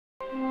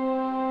Military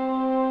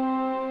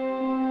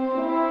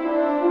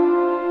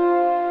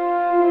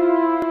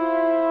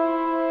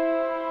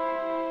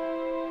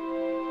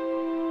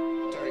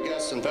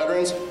guests and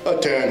veterans,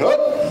 attend up.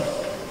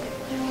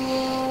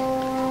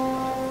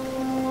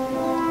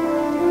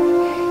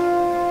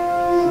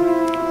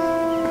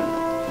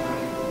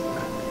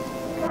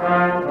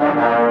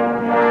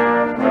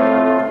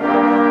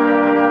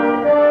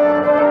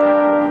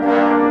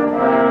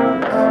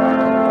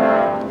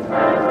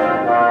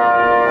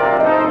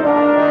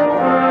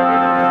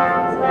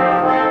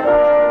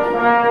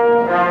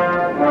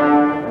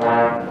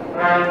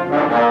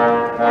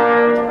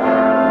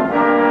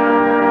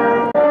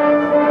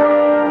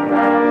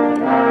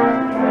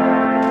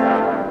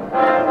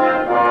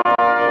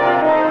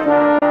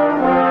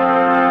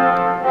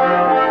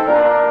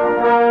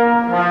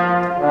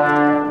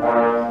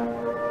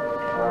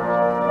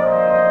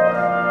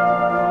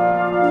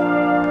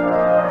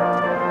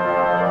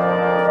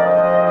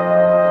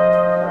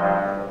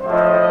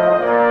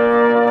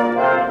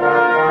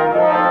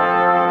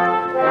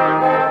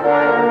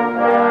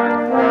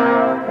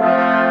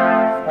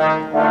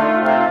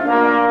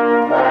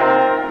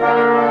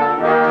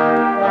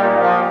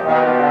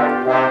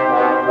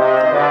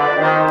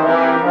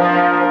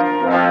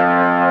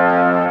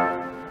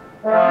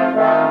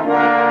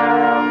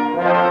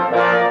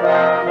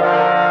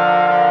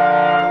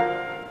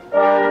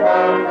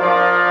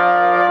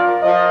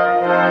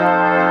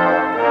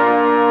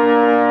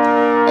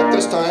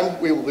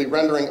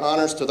 Rendering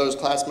honors to those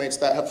classmates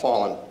that have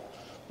fallen.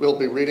 We'll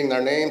be reading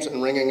their names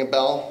and ringing a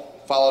bell,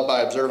 followed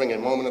by observing a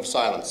moment of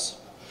silence.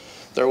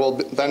 There will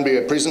then be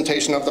a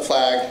presentation of the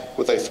flag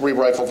with a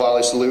 3-rifle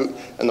volley salute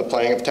and the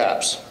playing of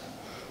taps.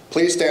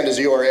 Please stand as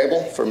you are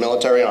able for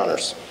military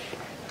honors.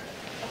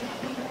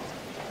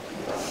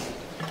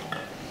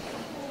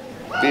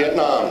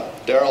 Vietnam,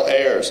 Darrell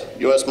Ayers,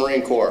 U.S.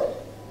 Marine Corps.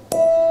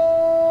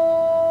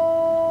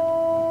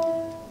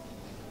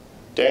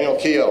 Daniel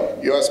Keogh,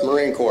 U.S.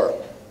 Marine Corps.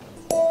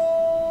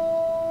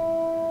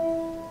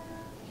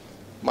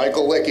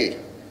 Michael Lickey,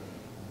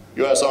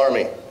 U.S.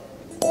 Army.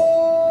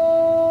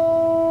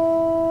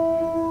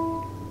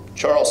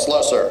 Charles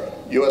Slusser,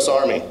 U.S.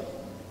 Army.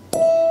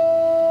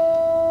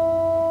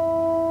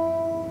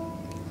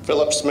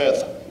 Philip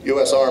Smith,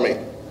 U.S. Army.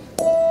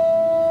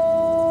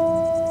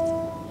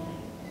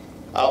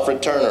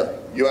 Alfred Turner,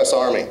 U.S.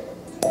 Army.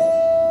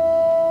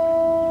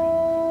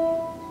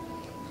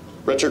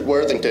 Richard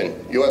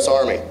Worthington, U.S.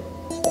 Army.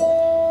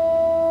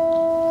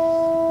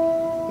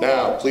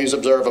 Now, please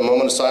observe a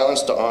moment of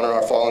silence to honor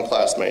our fallen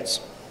classmates.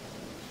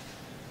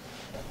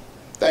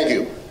 Thank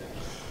you.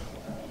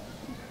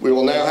 We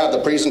will now have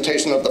the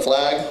presentation of the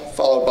flag,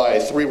 followed by a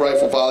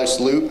 3-rifle volley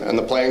salute and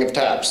the playing of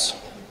taps.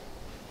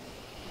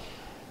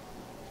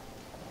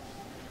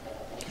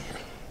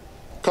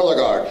 Color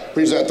Guard,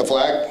 present the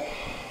flag.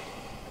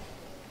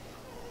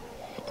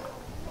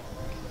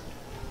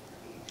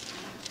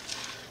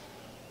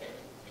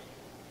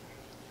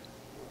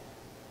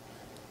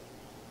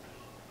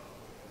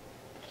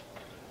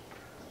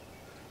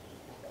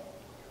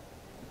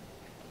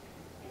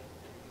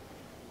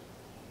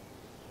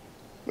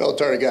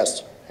 Military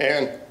guests,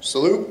 and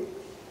salute.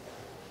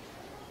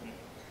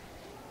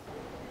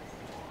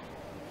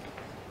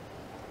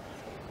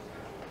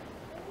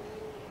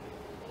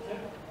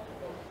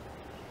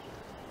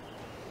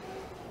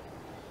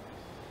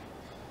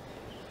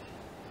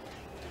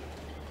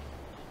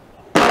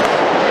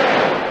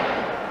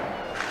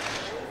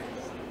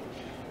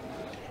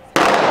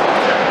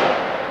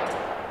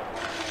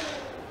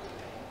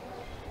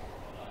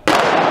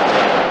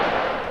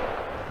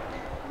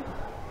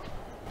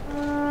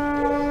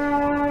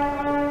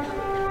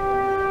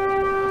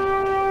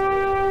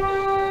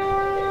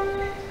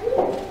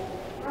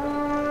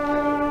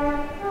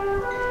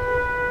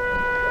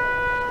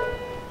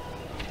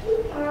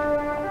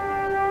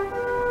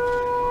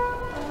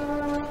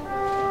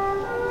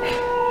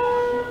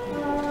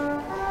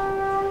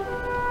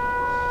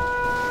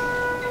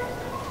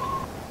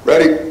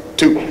 Ready,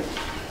 2.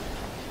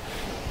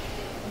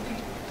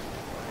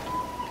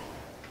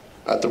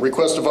 At the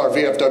request of our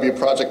VFW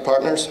project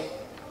partners,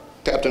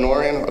 Captain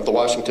Orion of the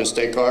Washington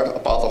State Guard, a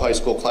Bothell High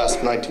School class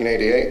of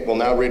 1988, will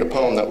now read a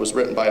poem that was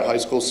written by a high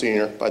school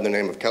senior by the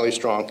name of Kelly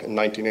Strong in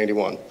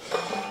 1981,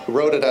 who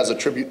wrote it as a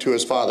tribute to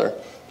his father,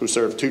 who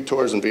served 2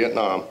 tours in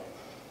Vietnam.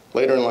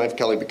 Later in life,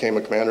 Kelly became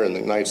a commander in the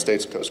United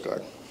States Coast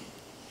Guard.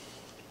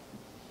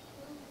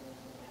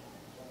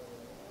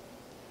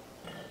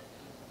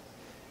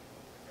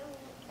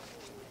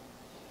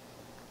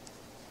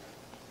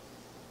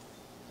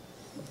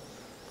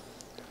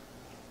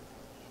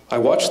 I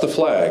watched the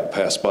flag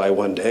pass by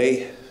one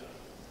day.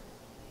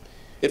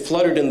 It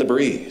fluttered in the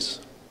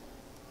breeze.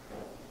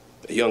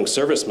 A young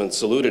serviceman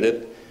saluted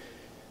it,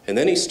 and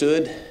then he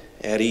stood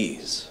at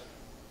ease.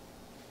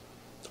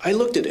 I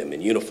looked at him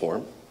in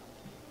uniform,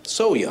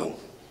 so young,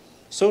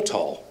 so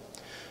tall,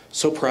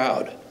 so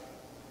proud.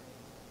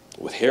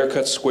 With hair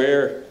cut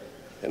square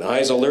and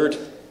eyes alert,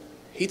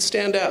 he'd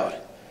stand out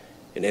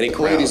in any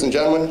crowd. Ladies and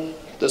gentlemen,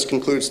 this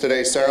concludes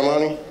today's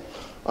ceremony.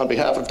 On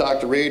behalf of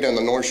Dr. Reed and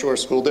the Northshore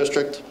School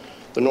District,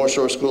 the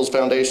Northshore Schools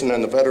Foundation,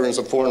 and the Veterans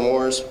of Foreign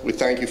Wars, we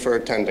thank you for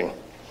attending.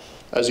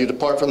 As you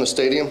depart from the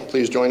stadium,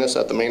 please join us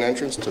at the main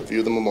entrance to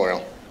view the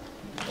memorial.